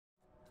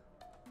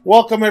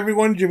Welcome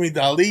everyone, Jimmy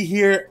Dali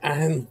here,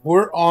 and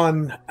we're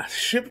on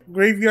Ship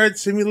Graveyard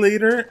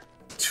Simulator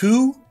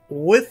 2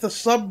 with the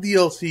sub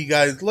DLC,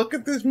 guys. Look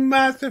at this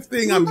massive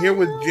thing. I'm here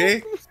with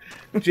Jay.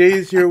 Jay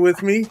is here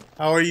with me.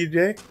 How are you,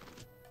 Jay?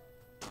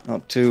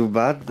 Not too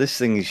bad. This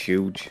thing is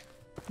huge.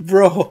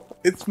 Bro,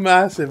 it's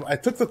massive. I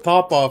took the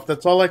top off.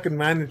 That's all I can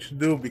manage to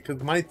do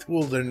because my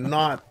tools are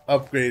not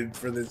upgraded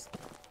for this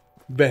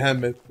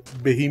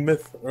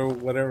behemoth or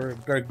whatever,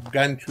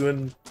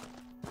 gargantuan.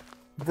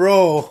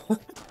 Bro,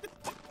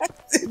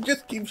 it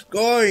just keeps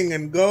going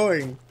and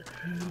going.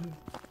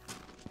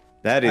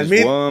 That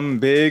is one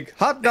big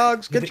hot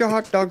dogs. Get your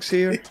hot dogs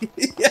here.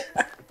 Yeah.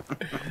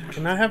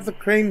 Can I have the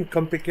crane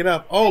come pick it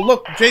up? Oh,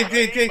 look,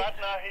 Jay,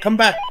 come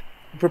back.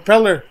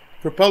 Propeller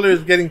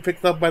is getting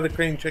picked up by the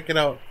crane. Check it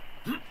out.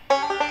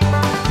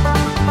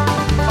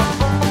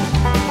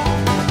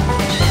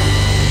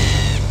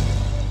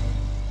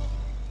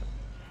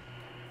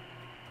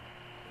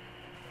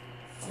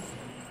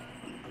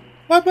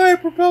 Bye-bye,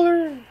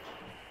 propeller.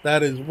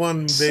 That is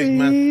one big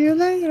mess. See you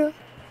later.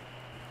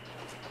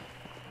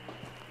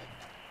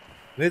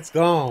 It's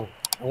gone.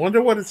 I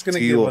wonder what it's going to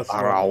give us.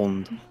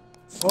 Around.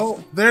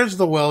 Oh, there's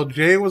the well.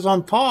 Jay was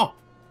on top.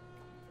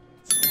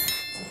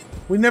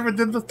 We never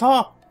did the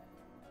top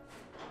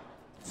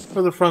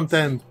for the front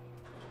end.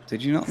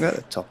 Did you not get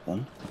the top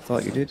one? I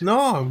thought you did. No,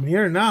 I'm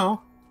here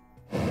now.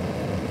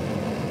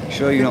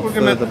 Sure you're not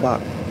further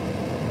back?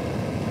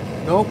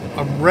 Nope,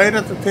 I'm right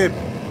at the tip.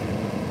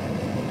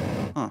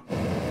 Huh.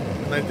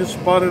 And I just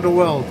spotted a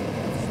weld.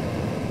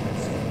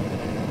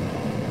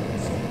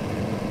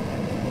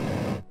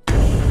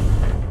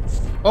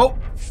 Oh,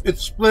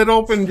 it's split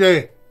open,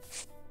 Jay.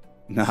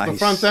 Nice. The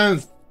front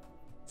end.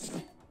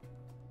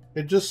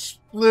 It just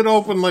split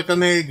open like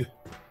an egg.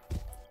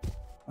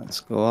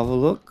 Let's go have a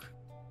look.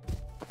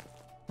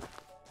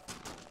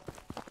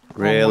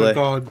 Really? Oh my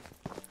god.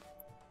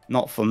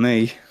 Not for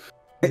me.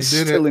 It's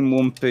still in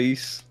one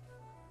piece.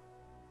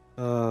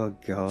 Oh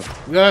god.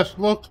 Yes,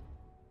 look.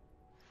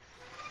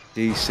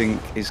 Desync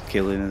is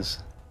killing us.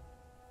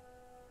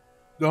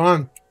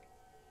 Gone.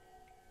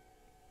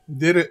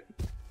 Did it.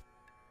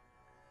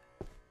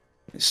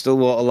 It still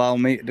won't allow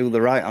me to do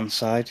the right hand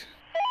side.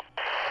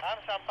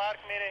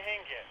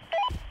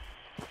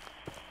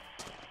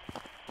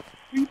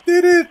 We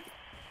did it.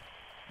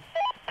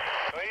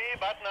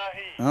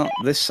 Oh,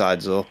 this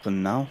side's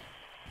open now,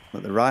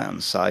 but the right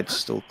hand side's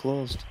still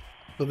closed.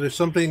 So there's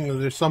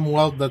some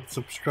weld that's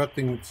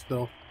obstructing it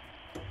still.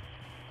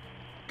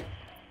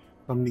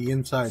 From the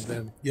inside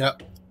then.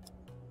 Yep.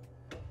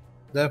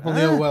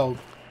 Definitely a weld.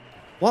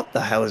 What the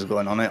hell is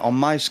going on? On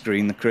my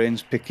screen, the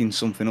crane's picking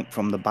something up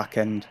from the back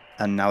end,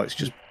 and now it's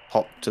just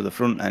popped to the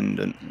front end,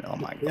 and oh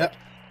my god. Yep.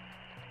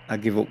 I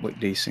give up with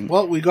desync.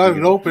 Well, we got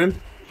it open.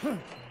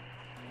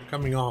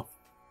 Coming off.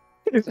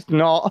 It's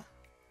not.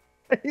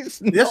 It's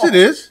not. Yes, it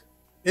is.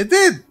 It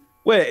did.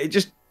 Wait, it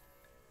just...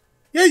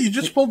 Yeah, you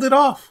just pulled it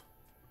off.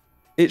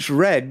 It's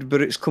red,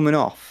 but it's coming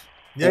off.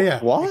 Yeah.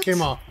 What? It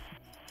came off.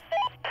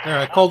 There,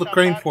 I called the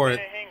crane for it.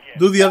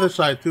 Do the other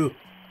side, too,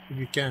 if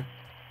you can.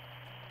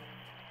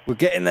 We're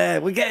getting there.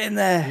 We're getting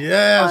there.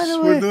 Yes,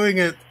 finally. we're doing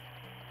it.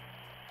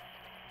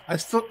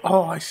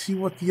 Oh, I see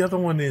what the other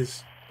one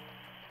is.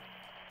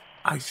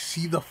 I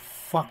see the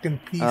fucking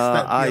piece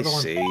that the other one... I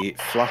see. It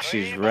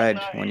flashes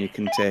red when you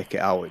can take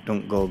it out. It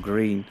don't go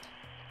green.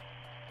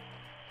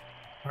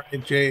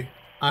 Alright, Jay.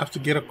 I have to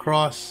get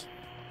across.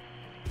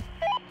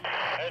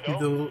 See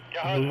the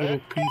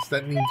little piece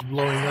that needs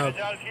blowing up.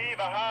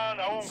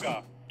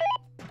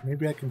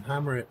 Maybe I can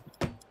hammer it.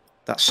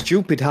 That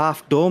stupid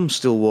half dome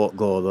still won't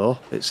go though.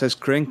 It says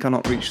crane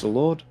cannot reach the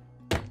load.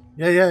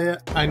 Yeah.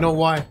 I know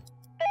why.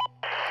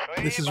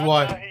 This is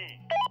why.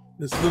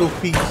 This little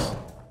piece.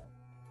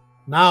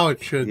 Now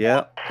it should.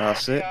 Yeah,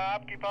 that's it.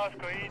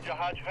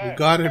 We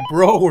got it,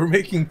 bro. We're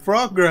making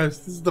progress.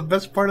 This is the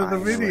best part of the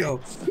video.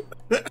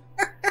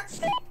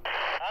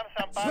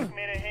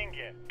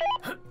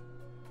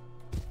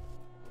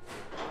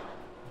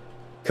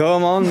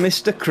 Come on,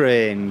 Mr.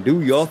 Crane.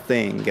 Do your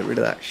thing. Get rid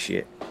of that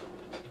shit.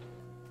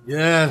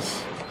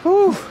 Yes.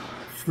 Whew.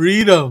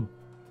 Freedom.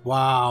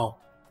 Wow.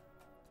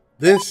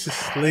 This,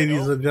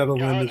 ladies and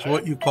gentlemen, is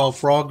what you call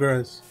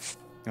progress.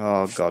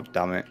 Oh, god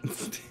damn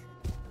it.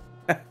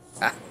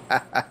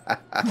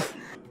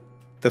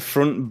 The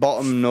front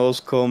bottom nose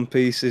cone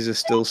pieces are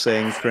still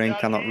saying crane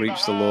cannot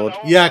reach the load.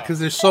 Yeah, because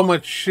there's so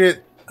much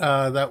shit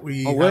that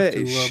we Oh wait, have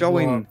to, it's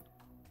showing.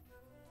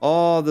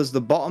 Oh, there's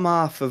the bottom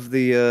half of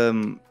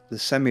the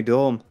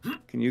semi-dome.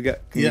 Can you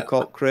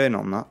call crane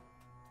on that?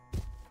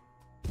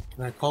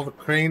 Can I call the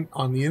crane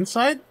on the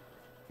inside?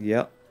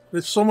 Yep.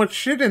 There's so much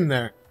shit in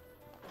there.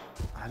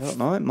 I don't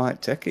know, it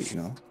might take it, you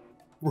know.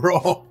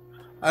 Bro,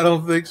 I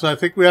don't think so. I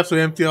think we have to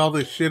empty all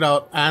this shit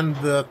out and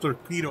the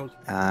torpedoes.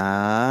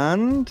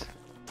 And...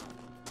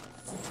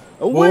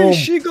 away Boom.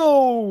 she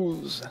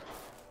goes!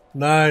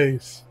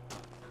 Nice.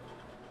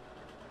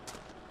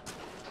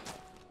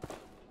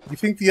 You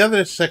think the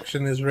other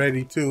section is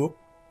ready too?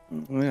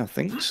 Yeah, I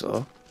think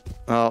so.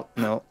 Oh,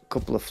 no, a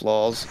couple of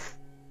flaws.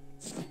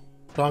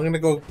 So I'm gonna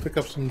go pick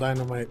up some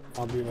dynamite.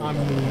 I'll be right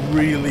back. I'm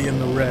really in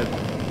the red.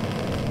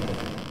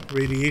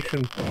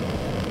 Radiation.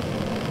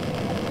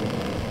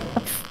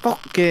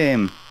 Fuck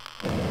game.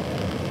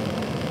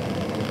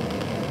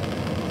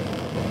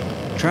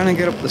 Trying to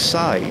get up the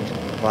side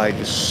by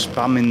just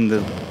spamming the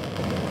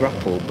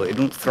grapple, but it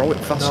don't throw it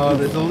fast enough. No,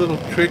 there's a little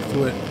trick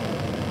to it.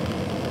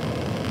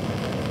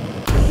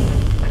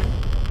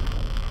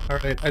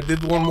 Alright, I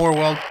did one more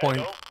weld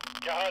point.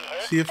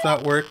 See if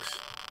that works.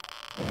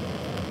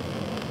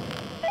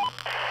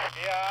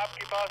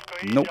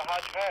 Nope,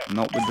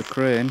 not with the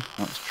crane.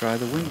 Let's try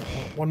the winch.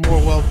 One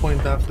more weld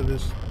point after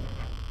this.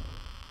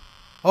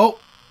 Oh,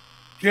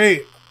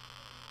 Jay,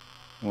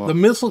 What? the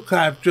missile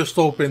cap just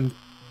opened.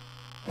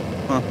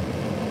 Huh.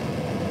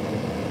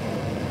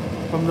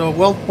 From the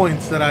weld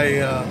points that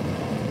I,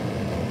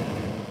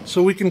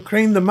 so we can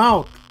crane them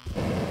out.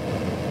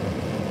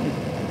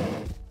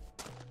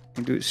 You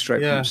can do it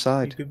straight from the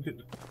side.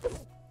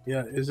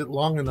 Yeah, is it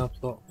long enough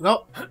though?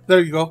 No, there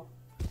you go.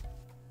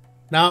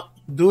 Now,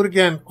 do it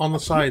again on the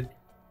side.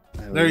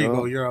 There you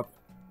go, you're up.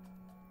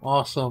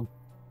 Awesome.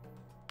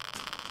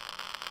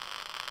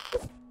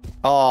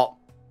 Oh,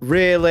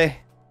 really?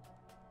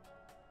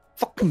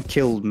 Fucking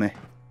killed me.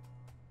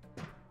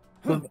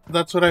 But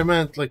that's what I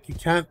meant, like, you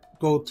can't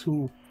go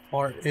too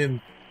far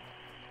in.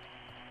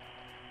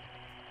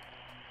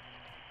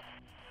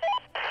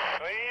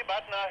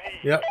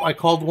 Yep, I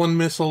called one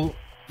missile.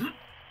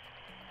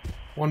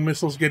 One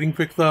missile's getting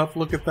picked up.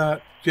 Look at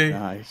that, Jay.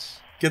 Nice.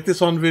 Get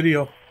this on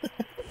video.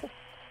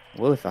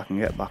 Well, if I can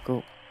get back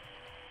up.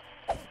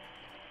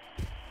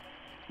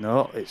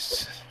 No,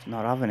 it's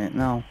not having it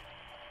now.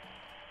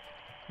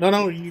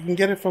 No, you can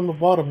get it from the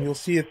bottom. You'll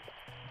see it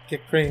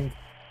get craned.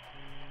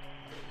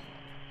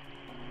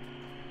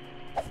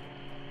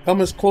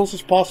 Come as close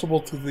as possible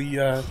to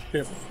the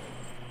ship.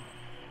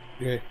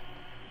 Okay.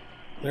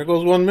 There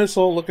goes one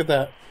missile. Look at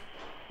that.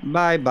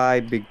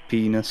 Bye-bye, big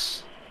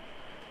penis.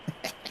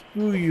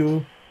 Ooh,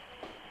 you.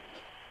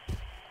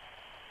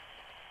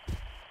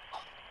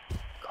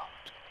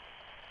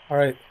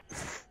 Alright.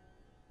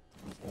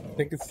 I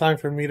think it's time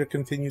for me to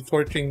continue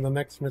torching the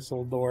next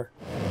missile door.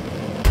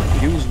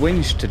 Use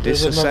winch to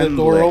There's disassemble. another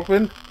door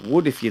open.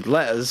 Would if you'd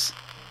let us.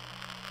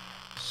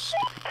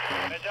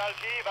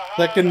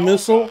 Second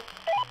missile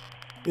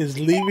is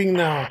leaving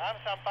now.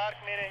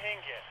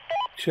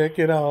 Check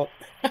it out.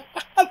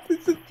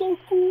 This is so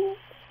cool.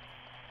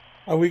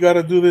 And we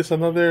gotta do this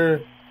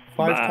another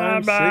 5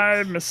 times.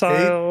 Bye, 6,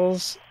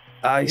 missiles.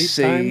 I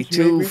see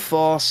 2,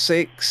 4,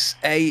 6,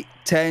 8,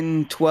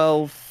 10,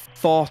 12,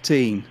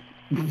 14.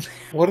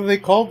 What are they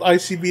called?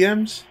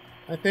 ICBMs,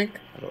 I think.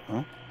 I don't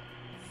know.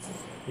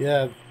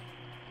 Yeah.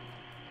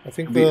 I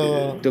think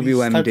the WMDs. These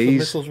types of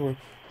missiles were.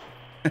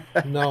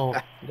 No,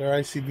 they're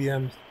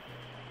ICBMs.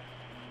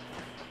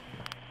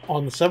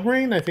 On the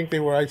submarine, I think they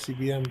were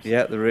ICBMs.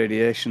 Yeah, the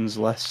radiation's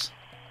less.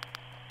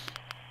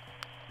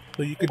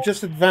 So you could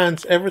just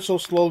advance ever so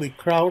slowly,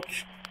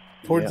 crouch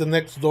towards the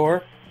next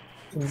door,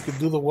 and you could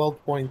do the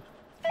weld point.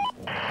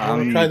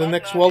 Want to try the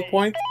next weld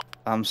point?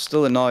 I'm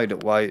still annoyed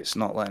at why it's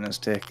not letting us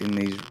take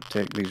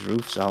these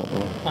roofs out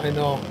though. I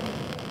know.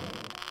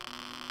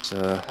 It's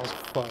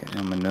fuck. getting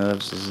on my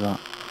nerves, is that?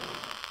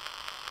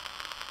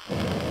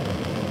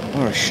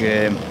 What a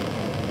shame.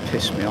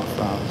 Pissed me off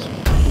that.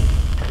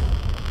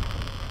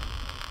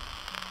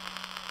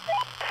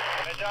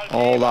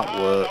 All that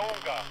work.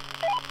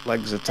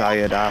 Legs are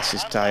tired, ass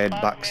is tired,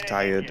 back's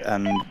tired,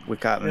 and we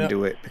can't even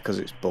do it because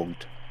it's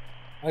bugged.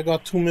 I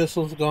got 2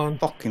 missiles gone.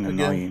 Fucking again.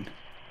 annoying.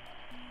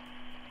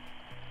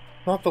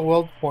 Not the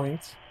weld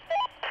points.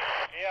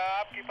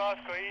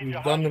 We've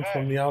done them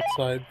from the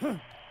outside.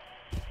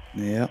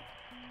 Yeah.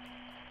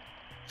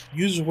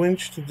 Use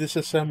winch to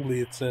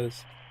disassembly, it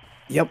says.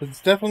 Yep.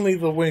 It's definitely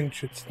the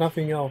winch, it's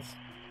nothing else.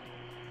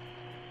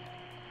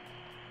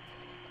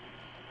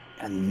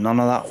 And none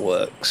of that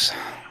works.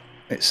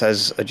 It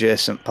says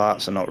adjacent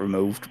parts are not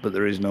removed, but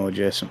there is no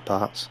adjacent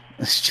parts.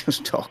 It's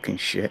just talking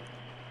shit.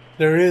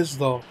 There is,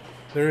 though.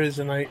 There is,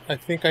 and I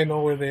think I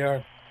know where they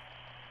are.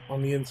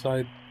 On the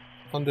inside.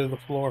 Under the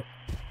floor.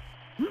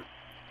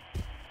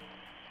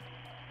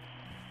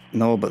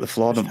 No, but the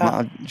floor doesn't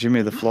matter.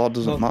 Jimmy, the floor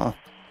doesn't matter.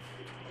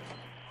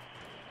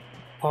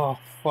 Oh,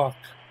 fuck.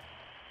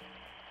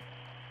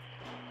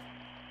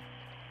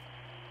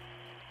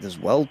 There's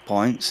weld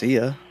points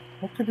here.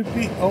 What could it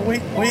be? Oh,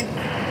 wait.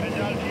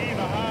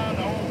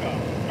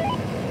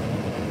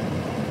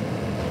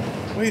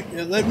 Wait,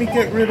 let me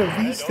get rid of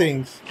these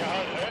things.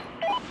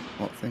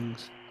 What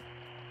things?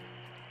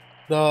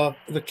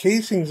 The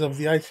casings of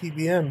the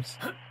ICBMs.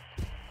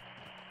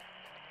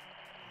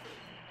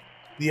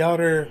 The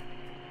outer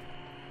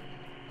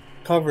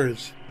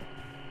covers.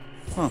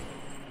 Huh.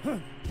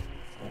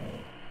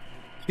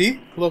 See?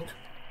 Look.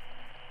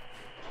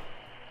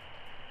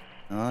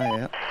 Oh,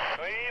 yeah.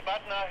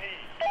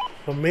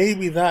 So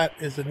maybe that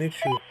is an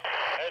issue.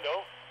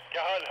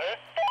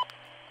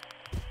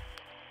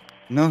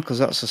 No, because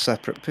that's a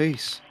separate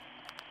piece.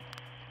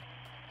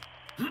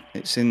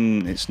 It's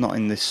not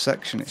in this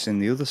section, it's in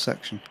the other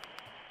section.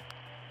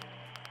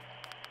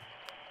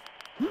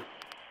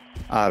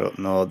 I don't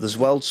know. There's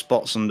weld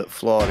spots under the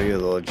floor here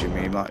though,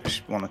 Jimmy. You might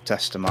just want to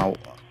test them out.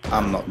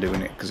 I'm not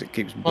doing it because it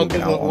keeps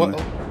bugging out on me.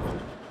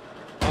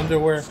 Under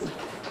where?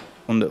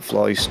 Under the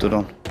floor you stood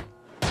on.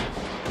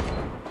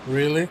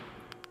 Really?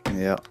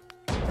 Yeah.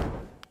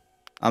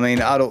 I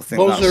mean, I don't think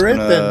those that's are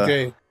gonna... it then,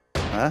 Jay.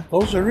 Huh?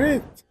 Those are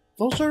it.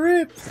 Those are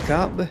it.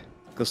 Can't be,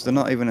 because they're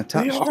not even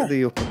attached to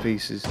the upper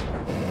pieces.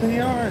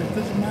 They are. It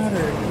doesn't matter.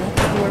 You have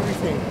to do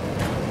everything.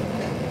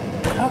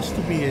 It has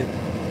to be it.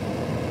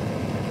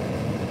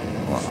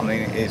 Well, I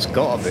mean, it's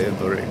got to be,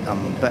 but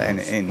I'm betting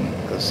it in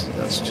because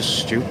that's just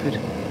stupid.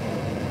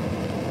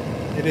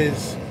 It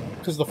is,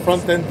 because the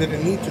front end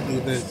didn't need to do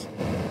this.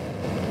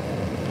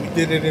 We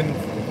did it in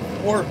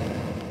 4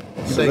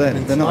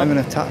 segments. They're not even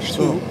attached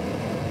to it.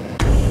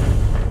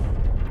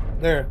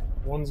 There,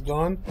 one's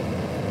gone.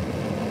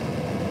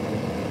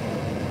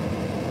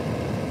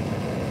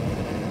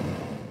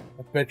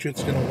 I bet you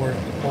it's gonna work.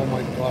 Oh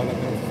my god,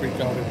 I'm gonna freak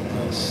out if it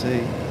does. Let's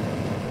see.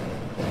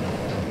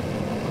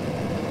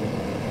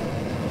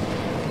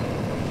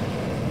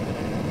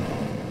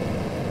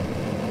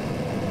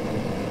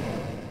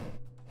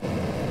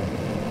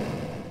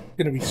 It's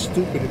gonna be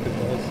stupid if it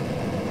does.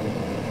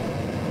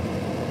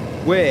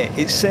 Wait,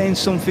 it's saying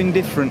something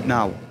different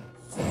now.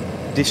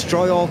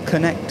 Destroy all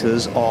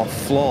connectors or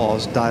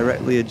flaws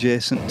directly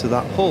adjacent to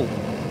that hull.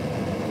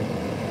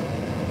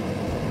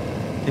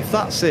 If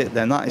that's it,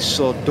 then that is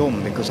so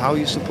dumb, because how are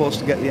you supposed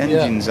to get the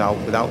engines out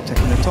without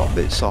taking the top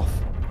bits off?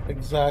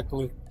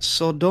 Exactly.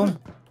 So dumb.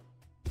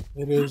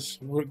 It is.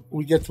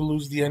 We get to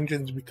lose the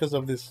engines because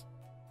of this.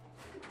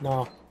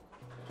 No.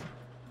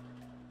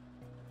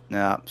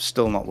 Nah,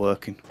 still not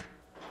working.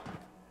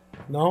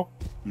 No?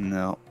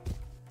 No.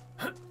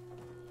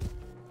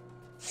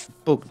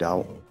 Bugged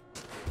out.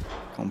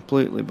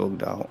 Completely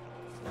bugged out.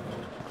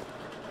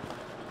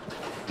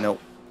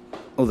 Nope.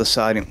 Other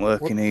side ain't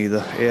working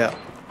either. Yeah,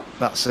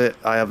 that's it.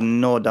 I have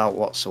no doubt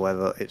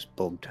whatsoever it's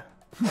bugged.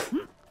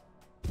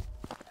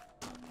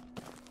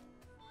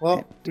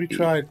 Well, we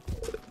tried.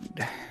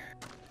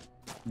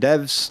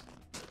 DEVS,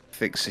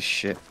 fix this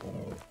shit.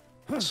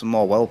 Some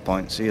more well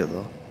points here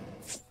though.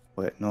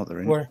 Wait, no,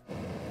 they're in. Where?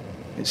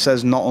 It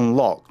says not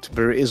unlocked,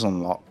 but it is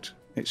unlocked.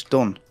 It's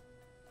done.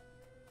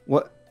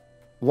 What?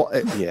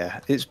 Yeah,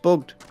 it's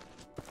bugged.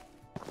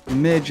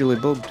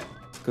 Majorly bugged,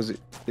 because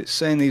it's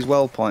saying these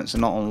well points are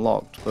not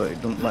unlocked, but it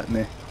doesn't let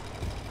me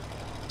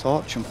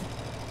torch them.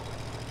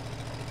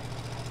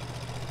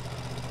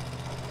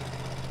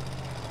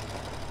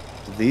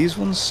 Do these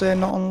ones say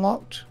not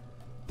unlocked?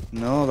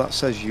 No, that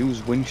says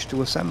use winch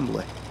to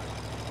assembly.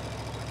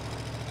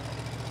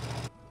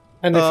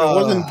 And if it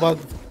wasn't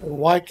bugged,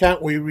 why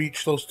can't we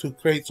reach those 2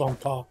 crates on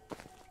top?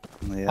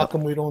 Yep. How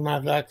come we don't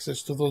have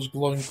access to those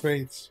glowing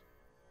crates?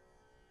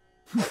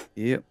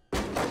 Yep.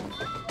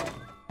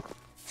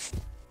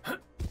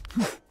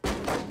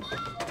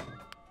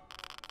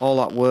 All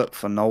that work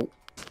for naught,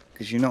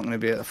 because you're not going to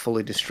be able to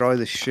fully destroy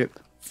this ship.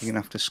 You're going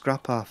to have to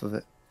scrap half of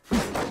it.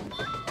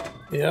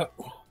 Yeah.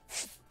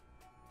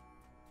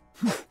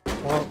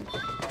 Well,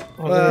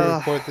 I'm going to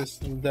report this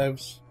to the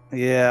devs.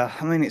 Yeah,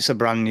 I mean, it's a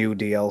brand new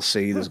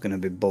DLC. There's going to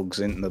be bugs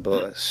in there,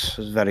 but it's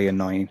very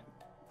annoying.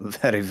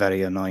 Very,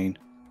 very annoying.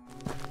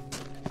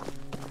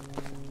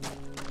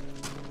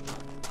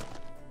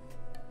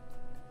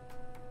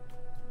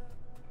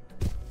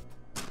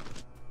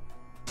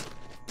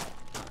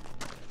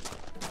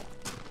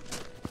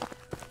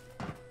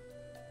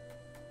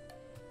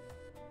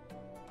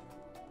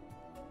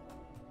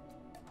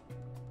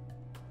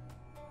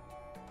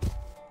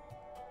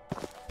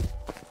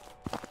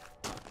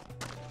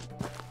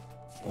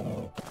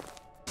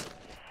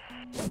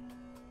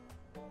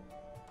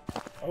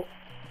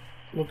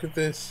 Look at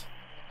this.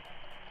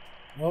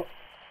 Oh,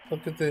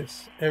 look at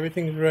this.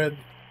 Everything's red.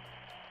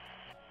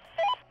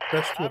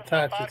 Press to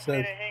attach, it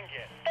says.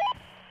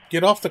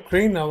 Get off the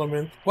crane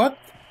element. What?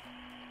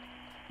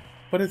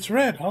 But it's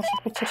red. How's it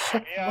supposed to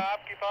suck? Yeah,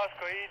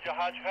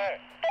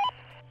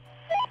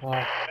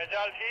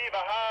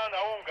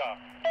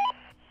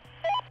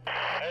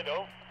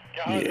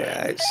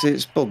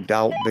 it's bugged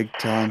out big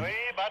time.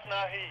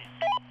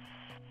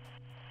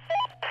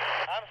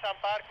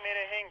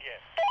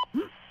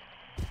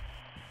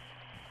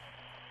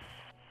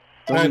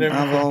 Doesn't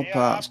have all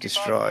parts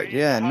destroyed.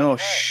 Yeah, no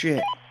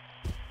shit.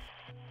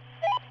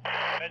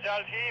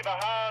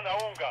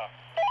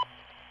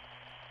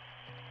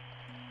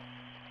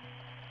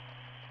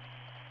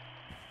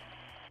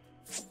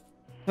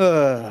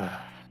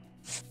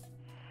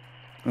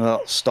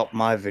 Well, stop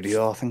my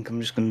video. I think I'm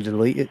just going to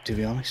delete it, to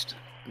be honest.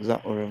 Because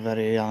that were a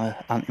very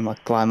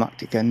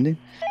anticlimactic ending.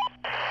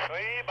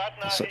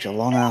 That's such a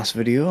long ass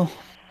video.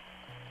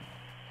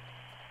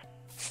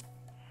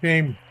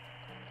 Shame.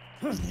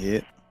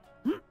 Yep.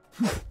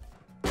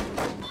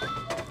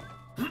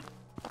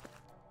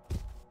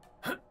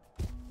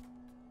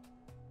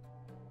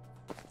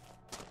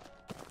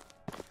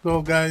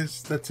 So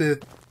guys, that's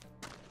it.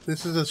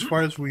 This is as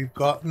far as we've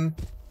gotten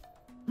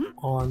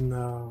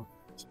on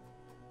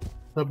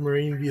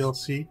Submarine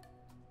DLC.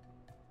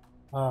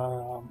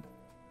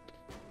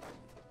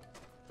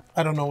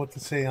 I don't know what to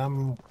say.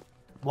 I'm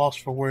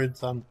lost for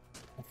words. I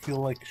feel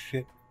like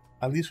shit.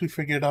 At least we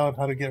figured out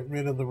how to get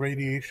rid of the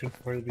radiation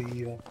for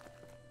the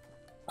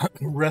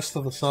rest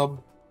of the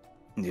sub.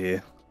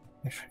 Yeah.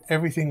 If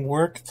everything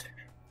worked,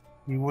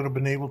 we would have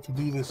been able to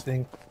do this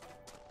thing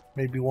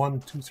maybe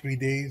 1, 2, 3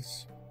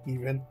 days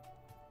even.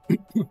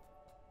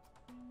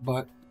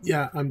 But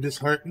yeah, I'm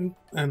disheartened,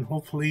 and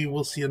hopefully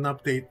we'll see an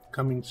update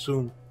coming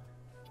soon.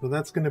 So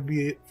that's going to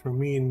be it for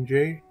me and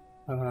Jay.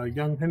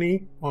 Young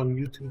Honey on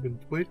YouTube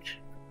and Twitch.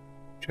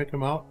 Check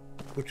him out.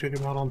 Go check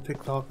him out on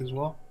TikTok as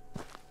well.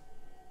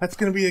 That's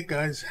going to be it,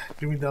 guys.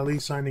 Jimmy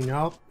Dali signing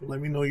out.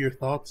 Let me know your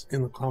thoughts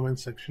in the comment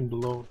section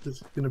below. This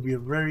is going to be a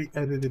very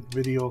edited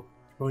video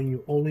showing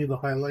you only the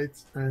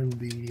highlights and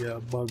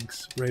the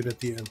bugs right at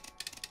the end.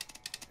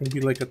 It's going to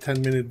be like a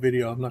 10-minute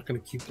video. I'm not going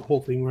to keep the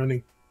whole thing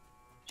running.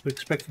 So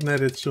expect an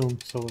edit soon.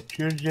 So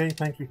cheers, Jay.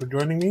 Thank you for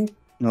joining me.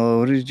 No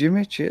worries,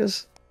 Jimmy.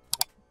 Cheers.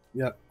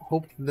 Yeah,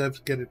 hope the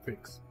devs get it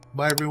fixed.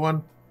 Bye,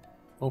 everyone.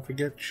 Don't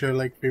forget to share,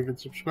 like, favorite,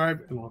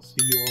 subscribe, and I'll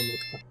see you all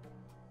next time.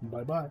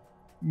 Bye-bye.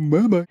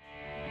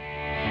 Bye-bye.